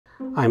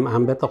I'm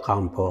Ambeth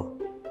Ocampo,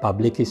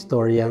 public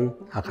historian,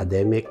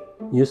 academic,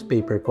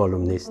 newspaper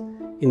columnist,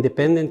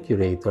 independent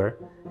curator,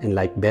 and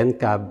like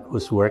BenCab,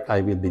 whose work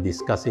I will be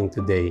discussing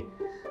today,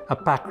 a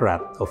pack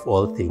rat of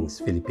all things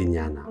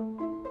Filipiniana.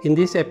 In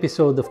this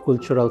episode of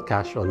Cultural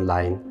Cash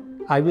Online,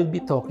 I will be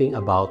talking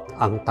about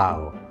Ang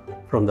Tao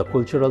from the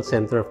Cultural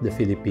Center of the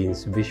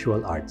Philippines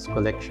Visual Arts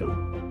Collection.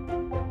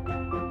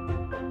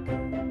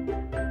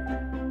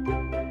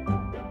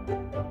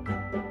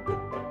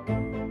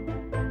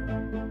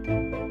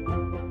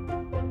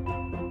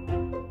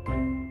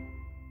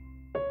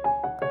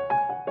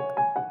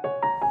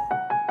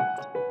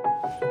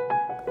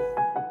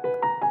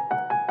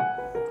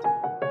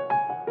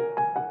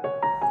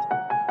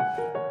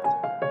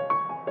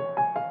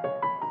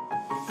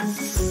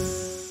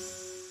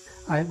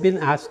 I've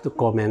been asked to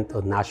comment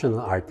on national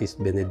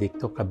artist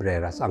Benedicto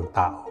Cabrera's Ang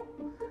Tao,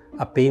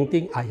 a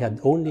painting I had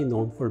only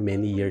known for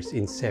many years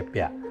in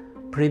sepia,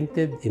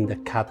 printed in the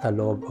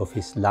catalog of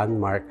his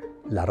landmark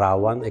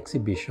Larawan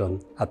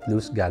exhibition at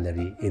Luz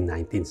Gallery in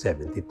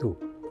 1972.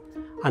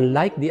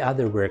 Unlike the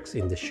other works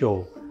in the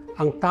show,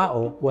 Ang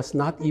Tao was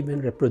not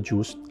even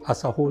reproduced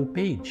as a whole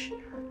page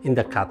in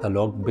the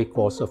catalog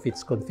because of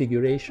its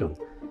configuration.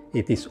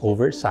 It is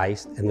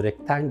oversized and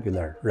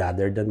rectangular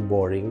rather than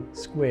boring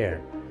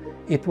square.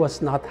 It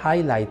was not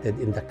highlighted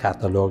in the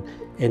catalog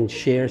and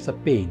shares a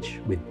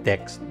page with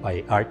text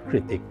by art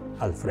critic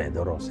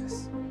Alfredo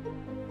Roses.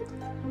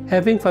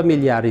 Having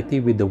familiarity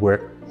with the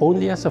work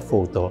only as a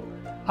photo,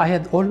 I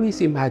had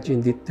always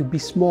imagined it to be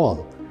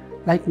small,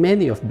 like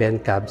many of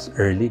BenCab's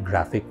early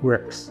graphic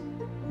works.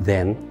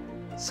 Then,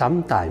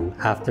 sometime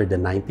after the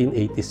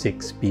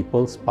 1986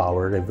 People's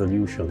Power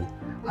Revolution,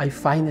 I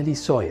finally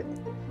saw it.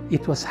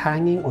 It was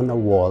hanging on a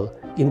wall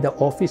in the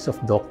office of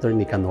Dr.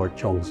 Nicanor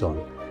Chongzon,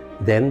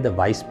 then the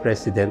Vice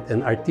President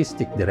and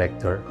Artistic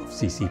Director of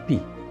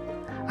CCP.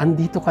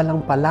 "Andito ka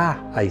lang pala,"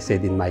 I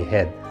said in my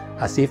head,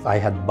 as if I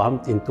had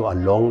bumped into a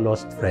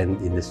long-lost friend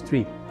in the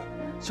street.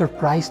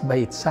 Surprised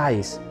by its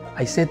size,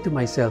 I said to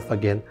myself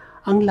again,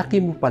 "Ang laki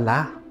mo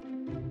pala."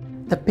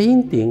 The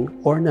painting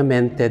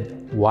ornamented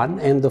one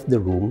end of the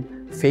room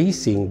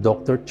facing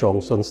Dr.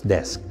 Chongzon's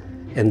desk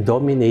and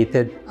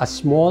dominated a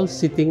small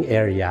sitting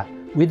area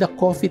with a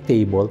coffee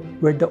table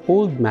where the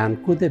old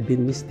man could have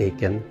been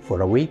mistaken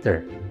for a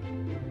waiter.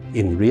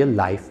 In real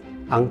life,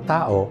 Ang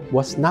Tao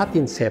was not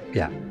in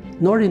sepia,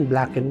 nor in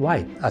black and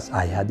white as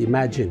I had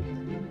imagined.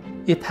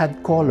 It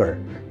had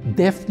color,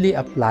 deftly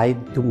applied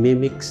to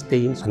mimic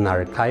stains on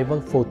an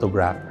archival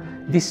photograph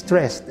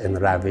distressed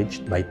and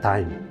ravaged by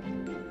time.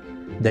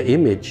 The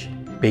image,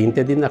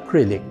 painted in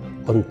acrylic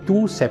on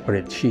two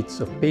separate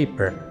sheets of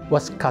paper,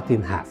 was cut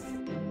in half.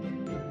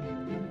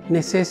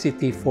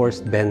 Necessity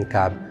forced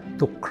BenCab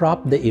to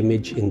crop the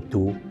image in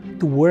two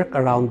to work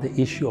around the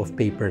issue of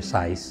paper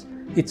size.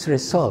 Its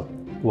result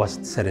was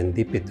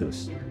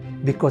serendipitous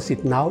because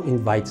it now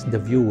invites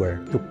the viewer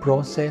to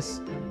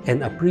process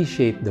and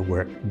appreciate the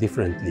work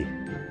differently.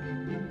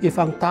 If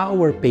Ang Tao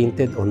were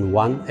painted on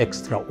one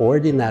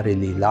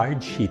extraordinarily large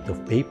sheet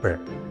of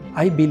paper,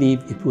 I believe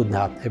it would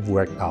not have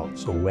worked out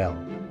so well.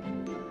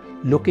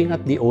 Looking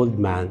at the old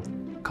man,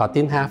 cut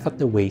in half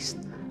at the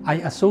waist,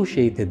 I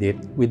associated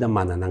it with a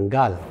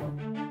manananggal.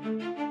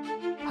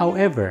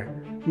 However,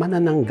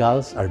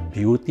 manananggals are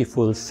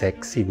beautiful,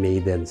 sexy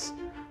maidens,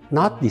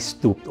 not the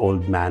stooped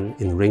old man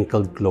in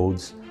wrinkled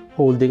clothes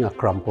holding a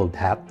crumpled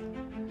hat.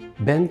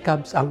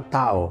 BenCab's Ang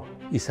Tao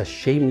is a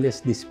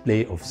shameless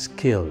display of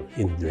skill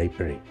in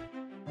drapery.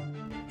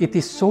 It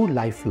is so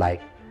lifelike,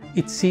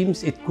 it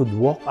seems it could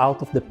walk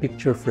out of the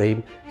picture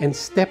frame and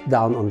step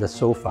down on the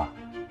sofa.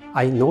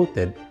 I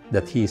noted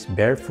that he is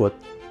barefoot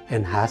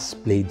and has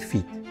splayed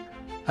feet,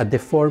 a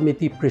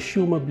deformity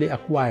presumably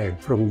acquired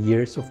from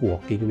years of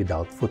walking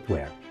without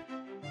footwear.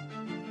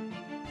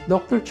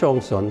 Dr.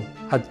 Chongzon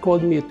had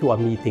called me to a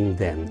meeting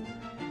then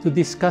to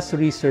discuss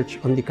research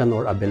on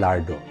Nicanor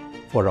Abelardo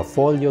for a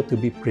folio to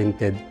be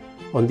printed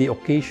on the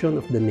occasion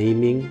of the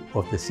naming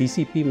of the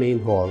CCP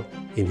main hall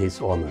in his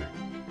honor.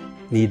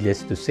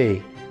 Needless to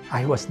say,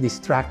 I was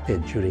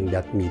distracted during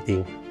that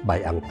meeting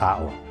by Ang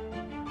Tao,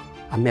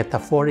 a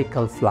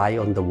metaphorical fly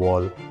on the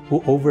wall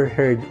who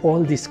overheard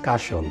all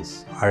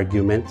discussions,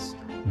 arguments,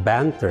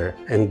 banter,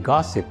 and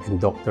gossip in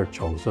Dr.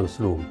 Chongzon's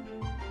room.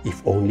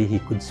 If only he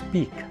could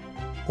speak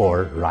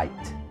or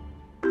write.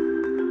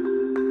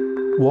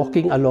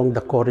 Walking along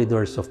the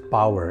corridors of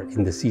power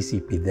in the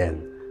CCP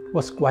then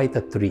was quite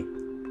a treat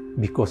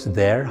because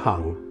there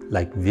hung,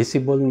 like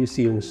visible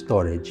museum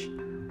storage,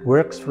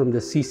 works from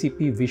the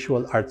CCP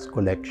Visual Arts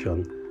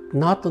collection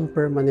not on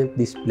permanent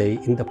display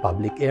in the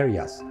public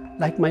areas,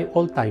 like my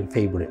all-time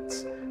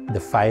favorites, the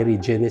Fiery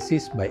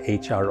Genesis by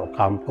H.R.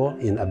 Ocampo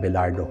in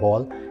Abelardo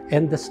Hall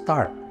and the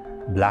Stark,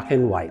 Black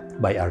and White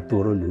by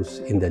Arturo Luz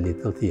in the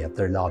Little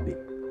Theater lobby.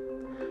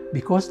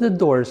 Because the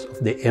doors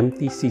of the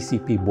empty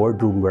CCP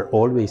boardroom were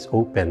always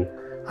open,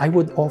 I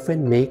would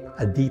often make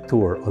a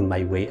detour on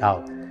my way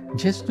out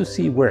just to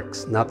see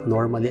works not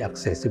normally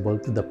accessible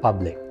to the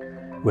public.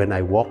 When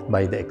I walked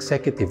by the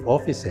executive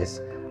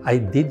offices, I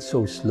did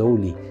so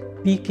slowly,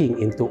 peeking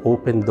into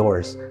open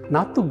doors,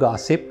 not to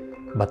gossip,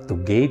 but to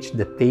gauge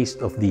the taste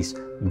of these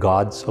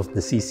gods of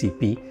the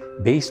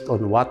CCP based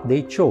on what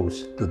they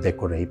chose to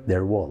decorate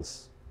their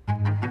walls.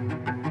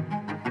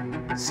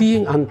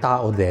 Seeing ang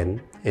tao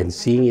then, and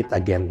seeing it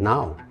again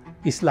now,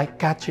 is like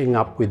catching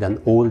up with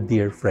an old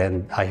dear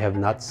friend I have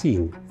not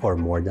seen for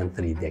more than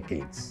 3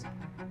 decades.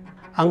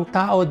 Ang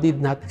tao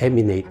did not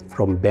emanate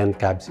from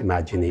BenCab's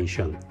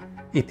imagination.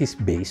 It is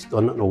based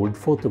on an old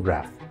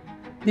photograph.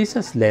 This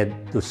has led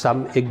to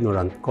some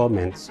ignorant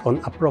comments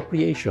on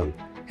appropriation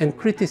and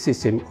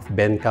criticism of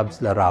BenCab's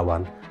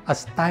larawan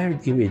as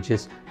tired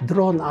images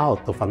drawn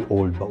out of an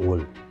old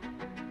baul.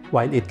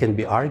 While it can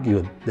be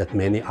argued that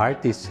many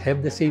artists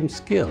have the same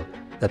skill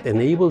that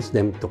enables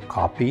them to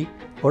copy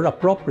or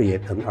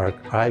appropriate an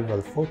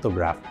archival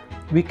photograph,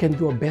 we can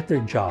do a better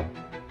job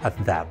at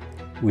that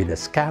with a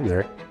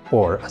scanner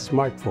or a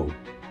smartphone.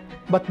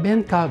 But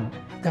BenCab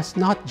does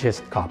not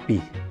just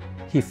copy.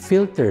 He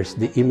filters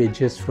the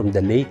images from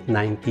the late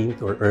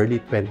 19th or early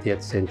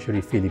 20th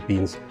century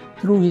Philippines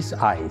through his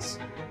eyes,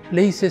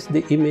 places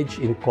the image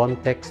in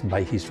context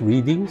by his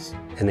readings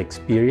and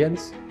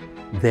experience,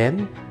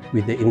 then,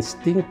 with the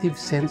instinctive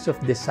sense of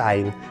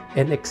design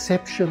and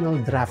exceptional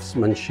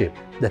draftsmanship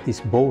that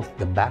is both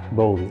the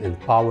backbone and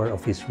power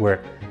of his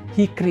work,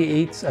 he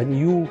creates a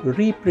new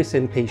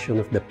representation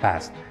of the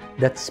past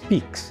that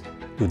speaks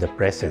to the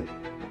present.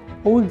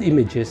 Old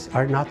images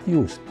are not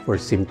used for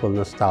simple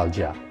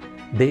nostalgia.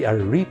 They are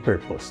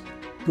repurposed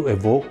to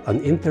evoke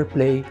an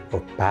interplay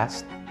of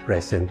past,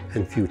 present,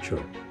 and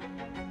future.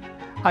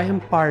 I am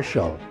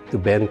partial to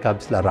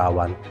BenCab's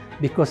larawan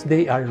because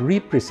they are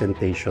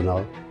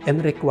representational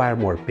and require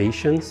more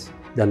patience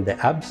than the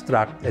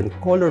abstract and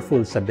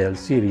colorful Sabel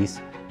series,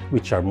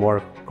 which are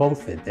more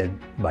coveted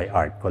by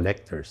art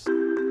collectors.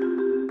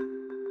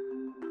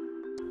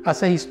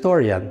 As a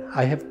historian,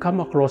 I have come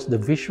across the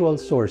visual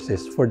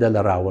sources for the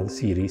larawan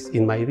series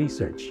in my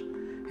research,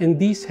 and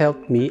these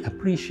helped me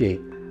appreciate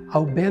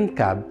how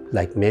BenCab,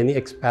 like many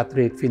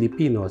expatriate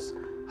Filipinos,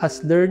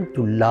 has learned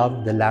to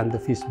love the land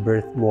of his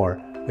birth more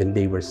when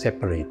they were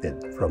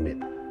separated from it.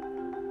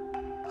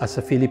 As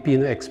a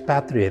Filipino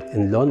expatriate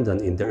in London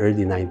in the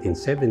early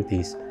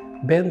 1970s,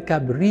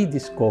 BenCab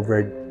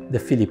rediscovered the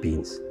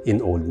Philippines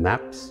in old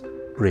maps,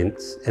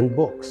 prints, and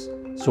books,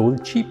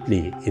 sold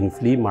cheaply in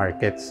flea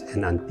markets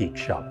and antique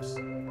shops.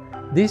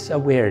 This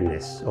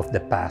awareness of the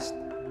past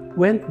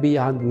went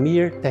beyond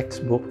mere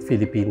textbook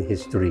Philippine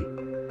history.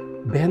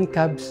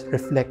 BenCab's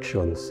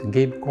reflections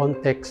gave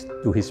context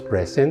to his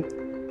present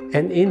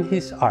and in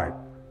his art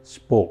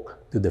spoke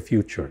to the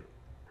future.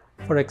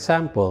 For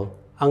example,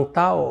 ang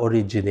tao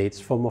originates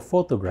from a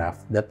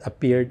photograph that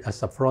appeared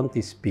as a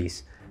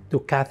frontispiece to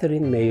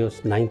Catherine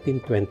Mayo's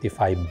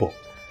 1925 book,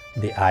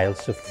 The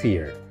Isles of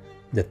Fear,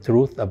 The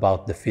Truth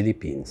About the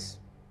Philippines.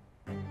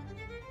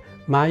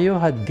 Mayo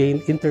had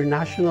gained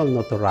international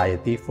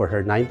notoriety for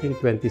her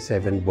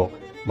 1927 book,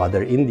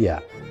 Mother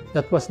India,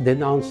 that was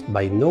denounced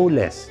by no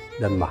less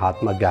than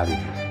Mahatma Gandhi.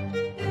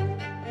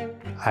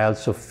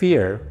 Isles of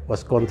Fear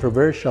was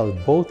controversial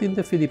both in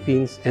the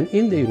Philippines and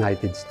in the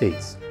United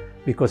States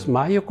because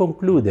Mayo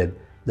concluded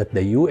that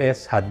the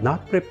US had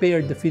not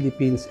prepared the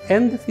Philippines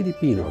and the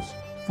Filipinos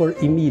for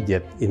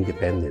immediate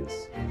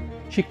independence.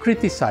 She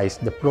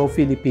criticized the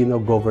pro-Filipino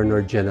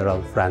Governor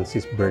General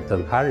Francis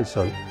Burton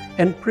Harrison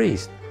and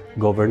praised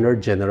Governor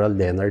General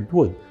Leonard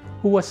Wood,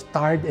 who was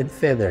tarred and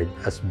feathered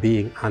as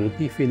being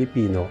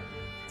anti-Filipino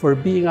for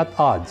being at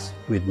odds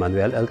with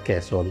Manuel L.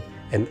 Quezon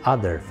and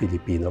other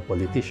Filipino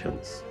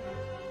politicians.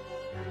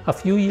 A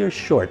few years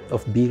short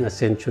of being a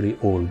century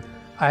old,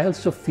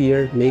 Isles of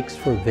Fear makes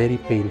for very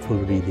painful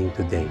reading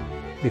today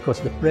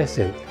because the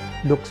present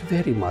looks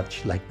very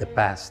much like the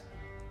past.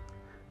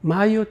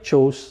 Mayo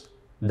chose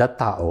the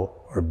tao,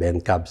 or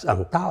BenCab's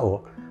ang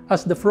tao,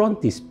 as the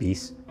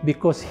frontispiece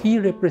because he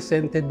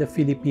represented the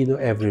Filipino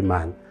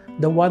everyman,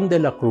 the Juan de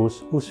la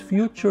Cruz whose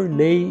future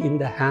lay in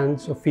the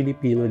hands of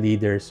Filipino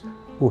leaders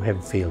who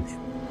have failed him.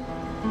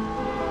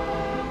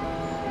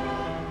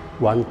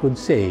 One could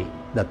say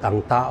that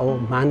ang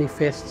tao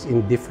manifests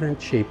in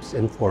different shapes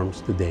and forms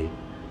today,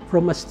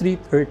 from a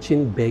street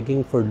urchin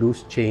begging for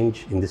loose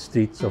change in the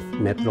streets of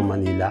Metro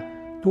Manila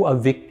to a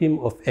victim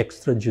of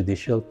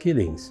extrajudicial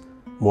killings,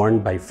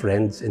 mourned by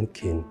friends and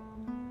kin.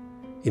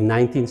 In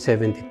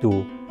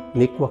 1972,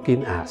 Nick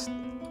Joaquin asked,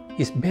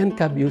 "Is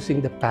BenCab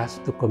using the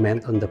past to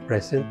comment on the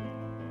present?"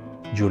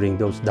 During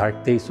those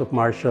dark days of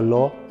martial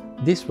law,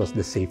 this was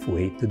the safe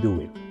way to do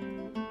it.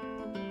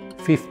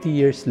 50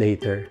 years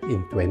later,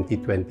 in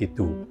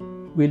 2022,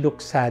 we look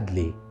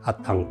sadly at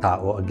ang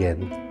tao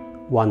again,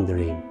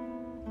 wondering,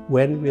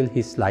 when will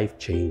his life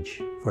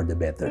change for the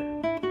better?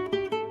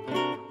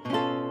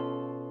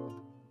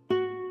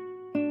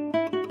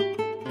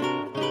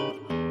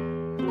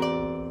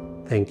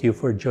 Thank you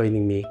for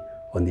joining me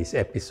on this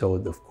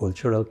episode of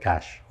Cultural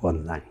Cash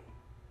Online.